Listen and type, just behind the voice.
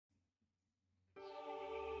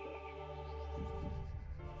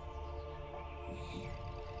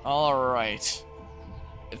Alright.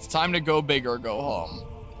 It's time to go big or go home.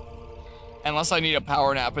 Unless I need a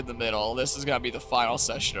power nap in the middle, this is gonna be the final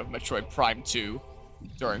session of Metroid Prime 2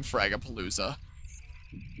 during Fragapalooza.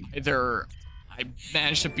 Either I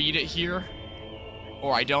manage to beat it here,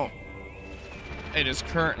 or I don't. It is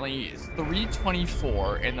currently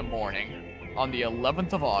 3:24 in the morning on the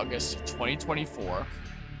 11th of August, 2024.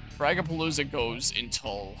 Fragapalooza goes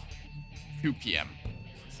until 2 p.m.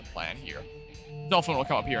 That's the plan here. Dolphin will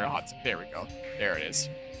come up here in a hot second. There we go. There it is.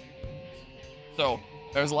 So,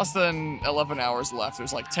 there's less than 11 hours left.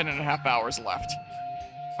 There's like 10 and a half hours left.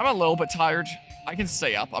 I'm a little bit tired. I can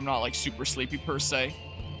stay up. I'm not like super sleepy per se.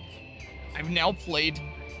 I've now played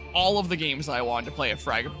all of the games that I wanted to play at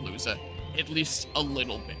Fragapalooza, at least a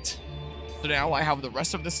little bit. So now I have the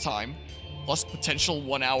rest of this time, plus potential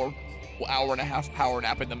 1 hour, hour and a half power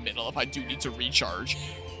nap in the middle if I do need to recharge,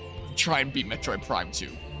 to try and beat Metroid Prime 2.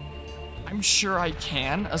 I'm sure I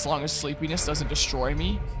can, as long as sleepiness doesn't destroy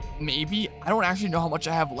me. Maybe. I don't actually know how much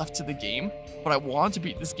I have left to the game, but I want to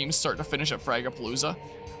beat this game start to finish at Fragapalooza,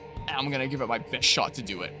 and I'm gonna give it my best shot to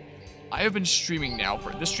do it. I have been streaming now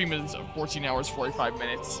for, this stream is 14 hours, 45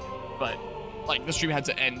 minutes, but, like, the stream had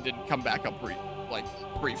to end and come back up,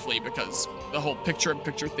 briefly, because the whole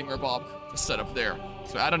picture-in-picture thingamabob was set up there.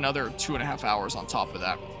 So add another 2.5 hours on top of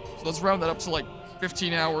that. So let's round that up to, like,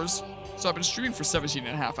 15 hours. So I've been streaming for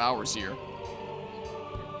 17.5 hours here.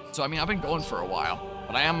 So, I mean, I've been going for a while.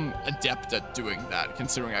 But I am adept at doing that,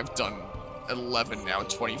 considering I've done 11 now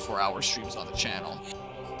 24-hour streams on the channel.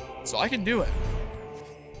 So I can do it.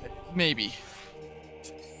 Maybe.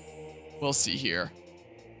 We'll see here.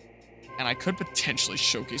 And I could potentially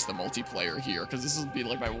showcase the multiplayer here, because this will be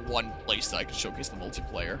like my one place that I can showcase the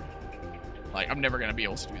multiplayer. Like, I'm never going to be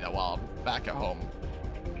able to do that while I'm back at home.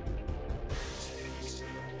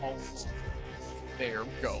 There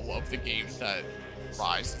go of the game that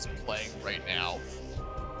Rise is playing right now.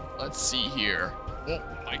 Let's see here. Oh,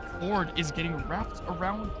 my cord is getting wrapped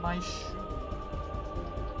around my shoe.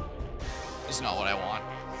 That's not what I want.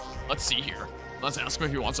 Let's see here. Let's ask him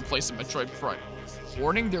if he wants to play some Metroid Prime.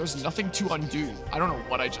 Warning, there's nothing to undo. I don't know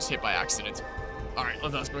what I just hit by accident. Alright,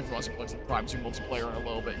 let's ask him if he wants to play some Prime 2 multiplayer in a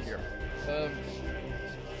little bit here.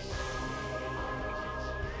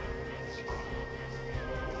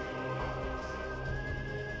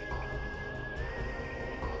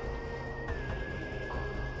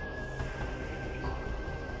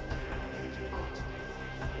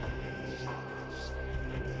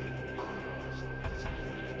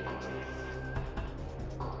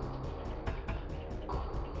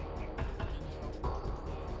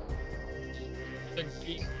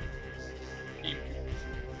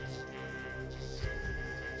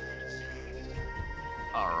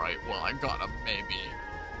 Alright, well, I got a maybe.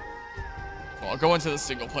 So I'll go into the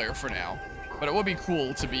single player for now. But it would be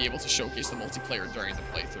cool to be able to showcase the multiplayer during the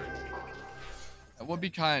playthrough. That would be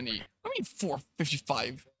kind of neat. I mean,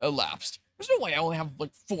 4:55 elapsed. There's no way I only have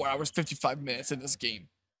like 4 hours, 55 minutes in this game.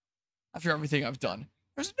 After everything I've done.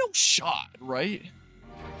 There's no shot, right?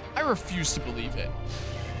 I refuse to believe it.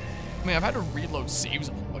 I mean, I've had to reload saves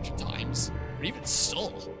a whole bunch of times. But even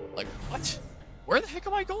still, like, what? Where the heck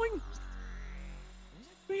am I going? What was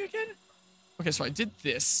I doing again? Okay, so I did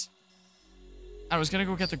this. I was gonna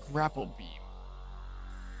go get the grapple beam.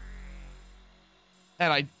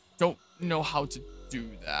 And I don't know how to do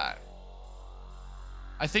that.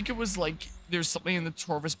 I think it was like, there's something in the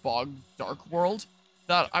Torvus Bog Dark World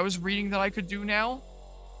that I was reading that I could do now.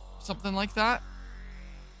 Something like that.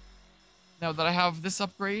 Now that I have this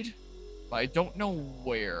upgrade. But I don't know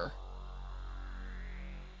where.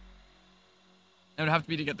 It would have to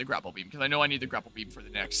be to get the grapple beam, because I know I need the grapple beam for the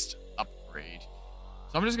next upgrade.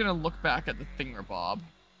 So I'm just going to look back at the thingamabob.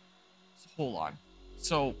 So hold on.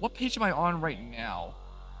 So what page am I on right now?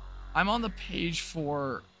 I'm on the page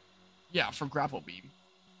for, yeah, for grapple beam.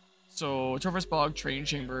 So Torvus Bog, Train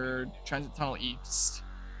Chamber, Transit Tunnel East.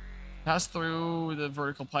 Pass through the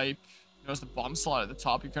vertical pipe. Notice the bomb slot at the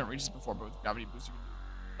top. You couldn't reach this before, but with gravity boost, you can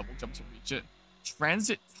do double jump to reach it.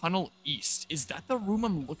 Transit Tunnel East. Is that the room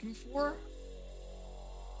I'm looking for?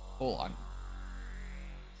 Hold on.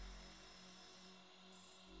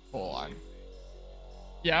 Hold on.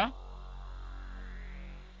 Yeah?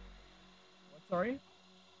 What, sorry?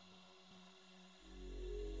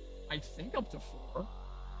 I think up to 4. Not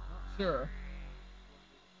sure.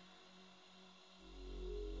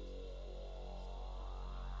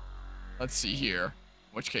 Let's see here.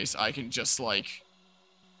 In which case, I can just, like...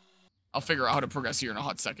 I'll figure out how to progress here in a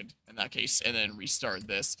hot second, in that case, and then restart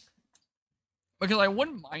this. Because I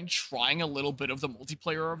wouldn't mind trying a little bit of the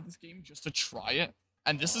multiplayer of this game, just to try it.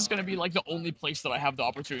 And this is going to be, like, the only place that I have the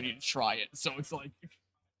opportunity to try it. So it's like...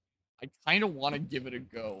 I kind of want to give it a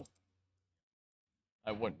go.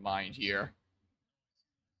 I wouldn't mind here.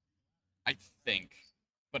 I think.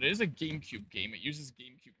 But it is a GameCube game. It uses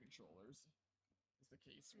GameCube controllers. Is the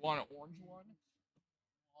case. You want an orange one?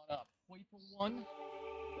 You want a purple one?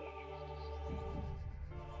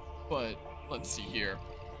 But let's see here.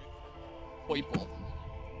 Purple.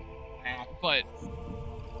 But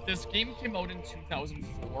this game came out in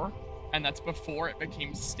 2004, and that's before it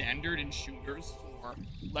became standard in shooters for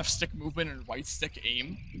left stick movement and right stick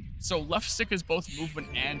aim. So left stick is both movement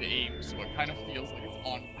and aim, so it kind of feels like it's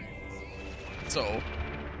on rails. So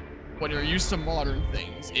when you're used to modern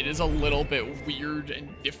things, it is a little bit weird and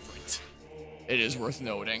different. It is worth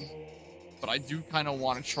noting. But I do kind of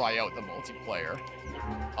want to try out the multiplayer.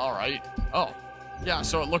 Alright. Oh. Yeah,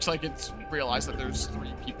 so it looks like it's realized that there's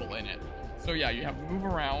 3 people in it. So yeah, you have move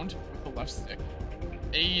around with the left stick.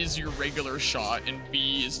 A is your regular shot, and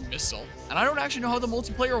B is missile. And I don't actually know how the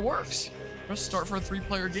multiplayer works. Press start for a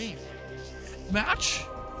 3-player game. Match?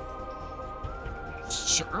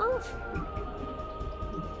 Sure?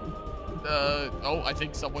 Oh, I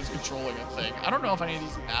think someone's controlling a thing. I don't know if any of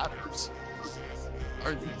these matters.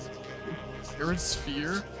 Are these Iron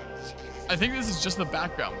Sphere? I think this is just the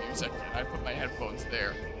background music, and I put my headphones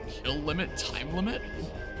there. Kill limit, time limit?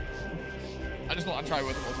 I just want to try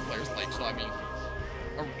what the multiplayer's like, so I mean,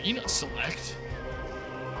 arena select?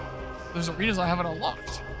 There's arenas I haven't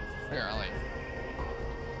unlocked, apparently.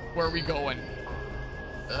 Where are we going?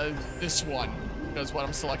 This one, because what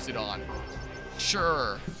I'm selected on.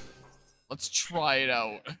 Sure. Let's try it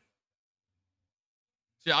out.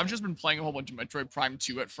 So yeah, I've just been playing a whole bunch of Metroid Prime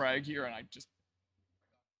 2 at Frag here, and I just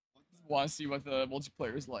want to see what the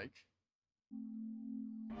multiplayer is like.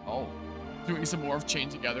 Oh, doing some more of chain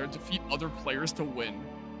together. Defeat other players to win.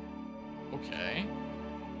 Okay.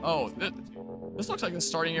 Oh, this looks like the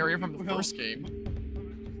starting area from the first game.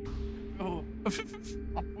 Oh,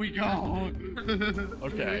 up we go.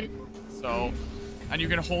 Okay, so, and you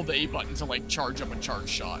can hold the A button to like charge up a charge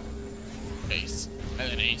shot. Base,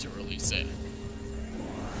 and then A to release it.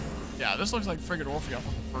 Yeah, this looks like friggin' Orpheon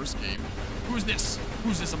from the first game. Who's this?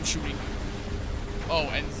 Who's this I'm shooting? Oh,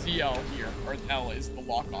 and ZL here, or L is the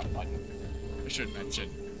lock-on button. I should mention.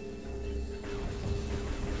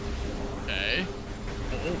 Okay.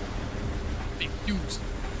 Oh, they fuse.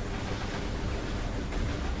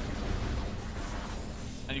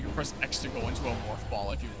 And you can press X to go into a morph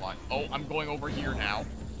ball if you want. Oh, I'm going over here now.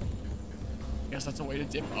 Guess that's a way to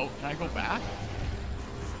dip out. Can I go back?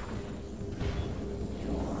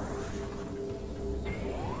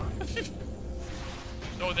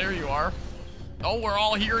 Oh, there you are. Oh, we're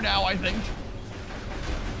all here now, I think.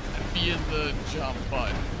 And B is the jump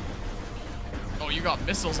button. Oh, you got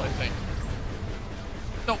missiles, I think.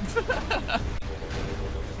 No.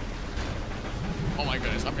 Oh my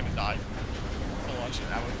goodness, I'm gonna die. The launch it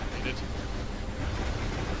that was needed.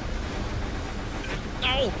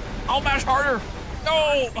 No! I'll mash harder!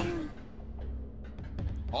 No!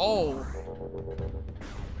 Oh.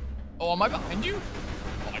 Oh, am I behind you?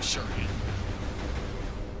 Oh, I sure am.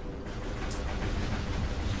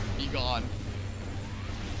 Be gone.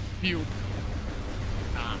 Pew.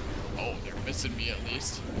 Ah. Oh, they're missing me at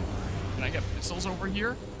least. Can I get missiles over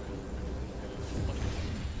here?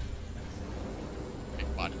 Okay,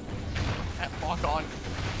 bud. That lock on.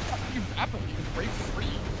 How can you wrap them? You can break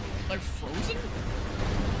free. Like frozen?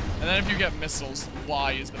 And then if you get missiles,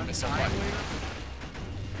 Y is the missile button.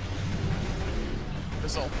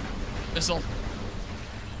 Missile. Missile.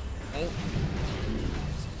 Oh.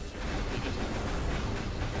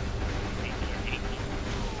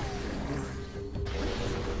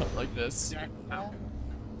 Like this.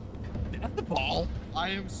 At the ball. I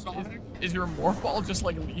am Sonic. Is your morph ball just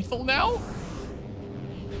like lethal now?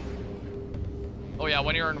 Oh yeah,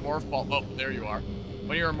 when you're in a morph ball. Oh, there you are.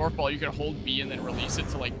 When you're in a morph ball, you can hold B and then release it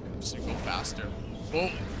to like boost and go faster.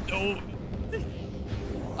 Oh, no.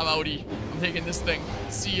 I'm outie. I'm taking this thing.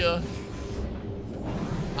 See ya.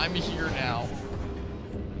 I'm here now.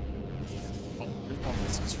 Oh, there's more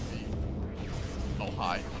missiles for me. Oh,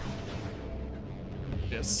 hi.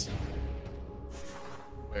 Yes.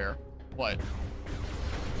 Where? What?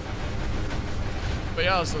 But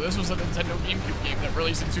yeah, so this was a Nintendo GameCube game that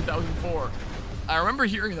released in 2004. I remember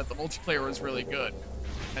hearing that the multiplayer was really good.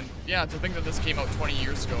 And yeah, to think that this came out 20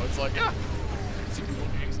 years ago, it's like, yeah, see people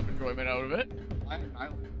getting some enjoyment out of it.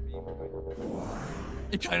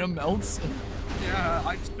 It kind of melts. Yeah,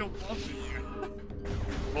 I still love it.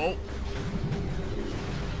 Oh.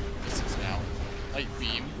 This is now light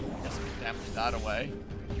beam. I guess I can damage that away.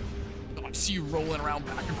 Oh, I see you rolling around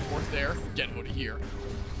back and forth there. Get out of here.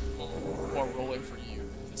 More rolling for you.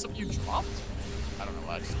 Is this something you dropped? I don't know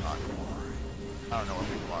what I just got. I don't know where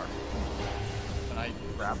people are. Can I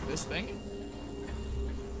grab this thing?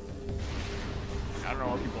 I don't know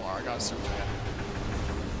where people are. I gotta search again.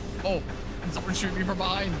 Oh, someone shoot me from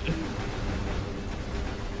behind.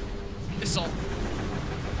 Missile.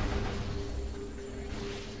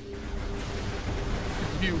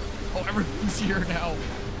 Phew. Oh, everyone's here now.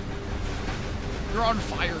 You're on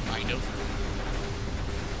fire, kind of.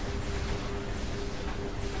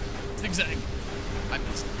 Zigzag. I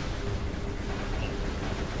missed.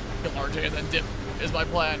 Kill RJ and then dip is my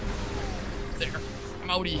plan. There. I'm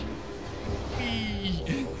outie.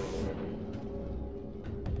 Whee.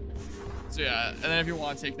 So yeah, and then if you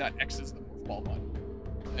want to take that, X is the ball button.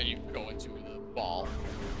 And then you go into the ball.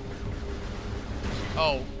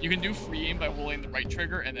 Oh, you can do free aim by holding the right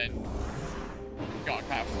trigger and then got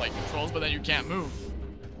kind of flight controls, but then you can't move.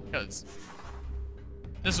 Because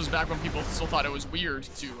this was back when people still thought it was weird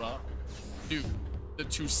to do the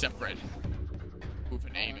two separate move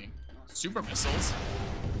and aiming. Super missiles.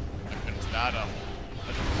 My goodness, that did a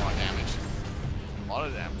lot of damage. A lot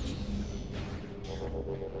of damage.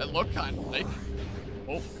 It looked kind of like.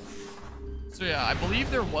 Oh. So yeah, I believe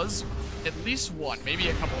there was at least one, maybe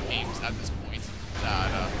a couple games at this point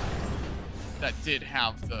that that did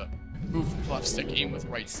have the move with left stick, aim with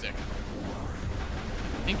right stick.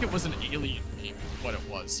 I think it was an Alien game, what it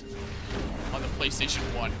was, on the PlayStation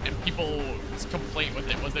 1, and people's complaint with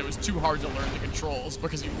it was that it was too hard to learn the controls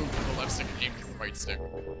because you moved with the left stick and aimed with the right stick.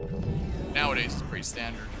 Nowadays, it's pretty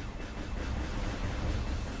standard.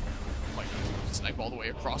 Like, snipe all the way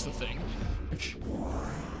across the thing.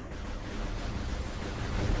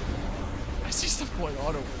 I see stuff going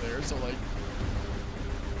on over there, so like,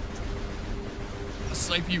 I'll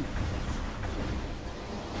snipe you.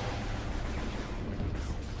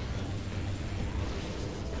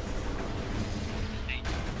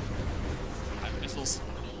 Missiles.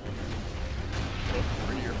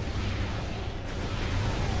 Over here.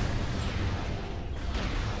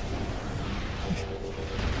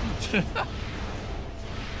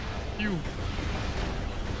 You.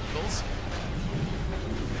 Missiles.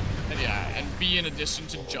 And yeah, and B, in addition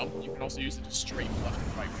to jump, you can also use it to strafe left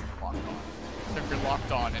and right when you're locked on. So if you're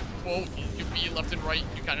locked on and, whoa, you B left and right,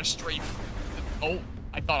 you kind of strafe. And, oh,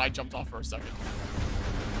 I thought I jumped off for a second.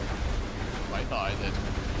 I thought I did.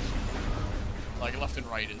 Like, left and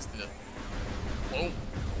right is the... Whoa.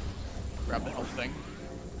 Grab the health thing.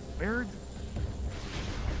 Where...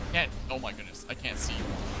 Can't... Oh my goodness, I can't see.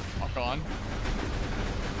 Lock on.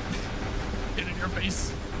 Get in your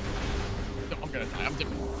face. No, I'm gonna die. I'm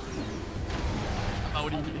dipping. I'm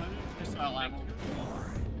outie.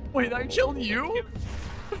 Wait, I killed you?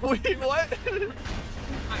 Wait, what?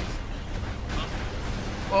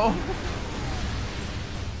 Oh.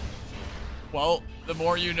 Well, the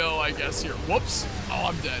more you know, I guess here. Whoops. Oh,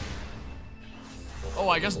 I'm dead. Oh,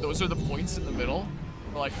 I guess those are the points in the middle.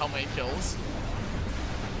 For like how many kills.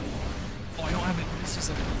 Oh, I don't have it. It's just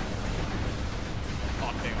like...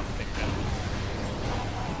 Oh, hang on.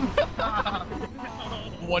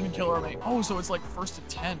 One kill remaining. Oh, so it's like first to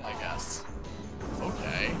 10, I guess.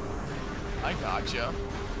 Okay. I gotcha.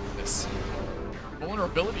 This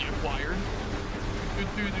vulnerability acquired.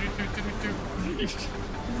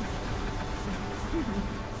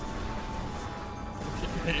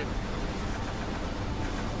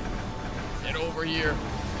 Get over here.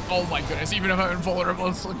 Oh my goodness, even if I'm invulnerable,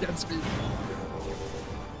 it's still against me.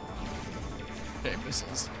 Okay,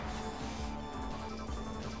 missiles.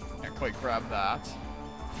 Can't quite grab that.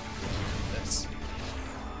 This.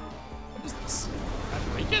 What is this? Can I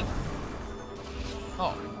break it?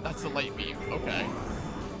 Oh, that's the light beam. Okay.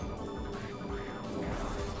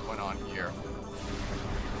 What's going on here?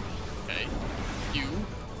 Okay. You.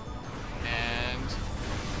 And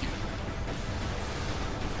you.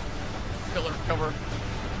 Pillar cover.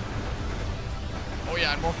 Oh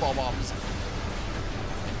yeah, and more fall bombs.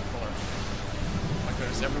 Pillar. Oh my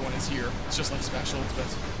goodness, everyone is here. It's just like Special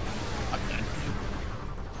Ultimate. I'm dead.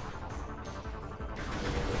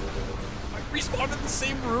 I respawned in the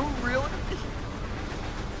same room, really?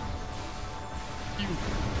 You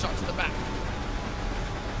shot to the back.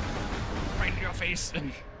 Right in your face.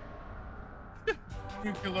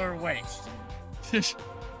 Nuclear waste.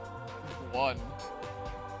 One.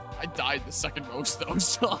 I died the second most though,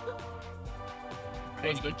 so that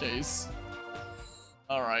was the case.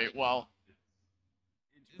 Alright, well.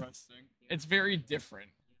 Interesting. It's very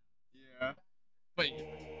different. Yeah.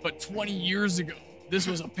 But 20 years ago, this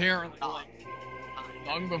was apparently like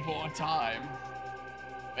long before time.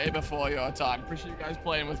 Way before your time. Appreciate you guys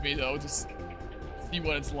playing with me though, just see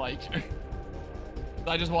what it's like.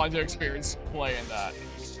 I just wanted to experience playing that.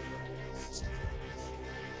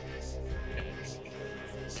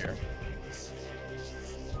 here.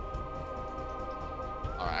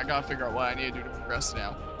 Alright, I gotta figure out what I need to do to progress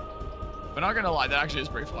now. But not gonna lie, that actually is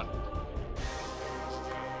pretty fun.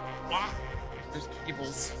 There's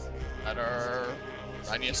cables that are...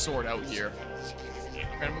 I need a sword out here.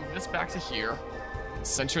 I'm gonna move this back to here.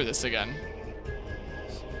 Center this again.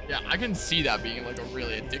 Yeah, I can see that being like a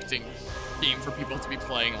really addicting game for people to be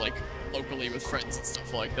playing like locally with friends and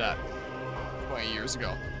stuff like that 20 years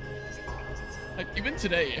ago. Like even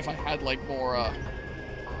today, if I had like more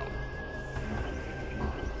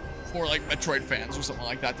like Metroid fans or something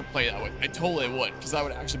like that to play that with, I totally would, because that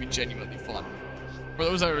would actually be genuinely fun. For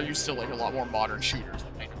those that are used to like a lot more modern shooters,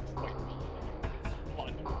 that might not be quite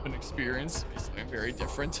fun of an experience. It's something very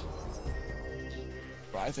different.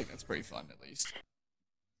 But I think that's pretty fun, at least.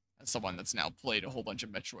 As someone that's now played a whole bunch of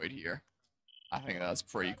Metroid here, I think that's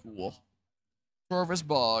pretty cool. Corvus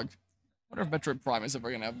Bog. I wonder if Metroid Prime is ever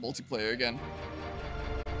gonna have multiplayer again.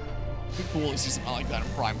 It'd be cool to see something like that in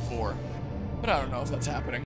Prime 4. But I don't know if that's happening.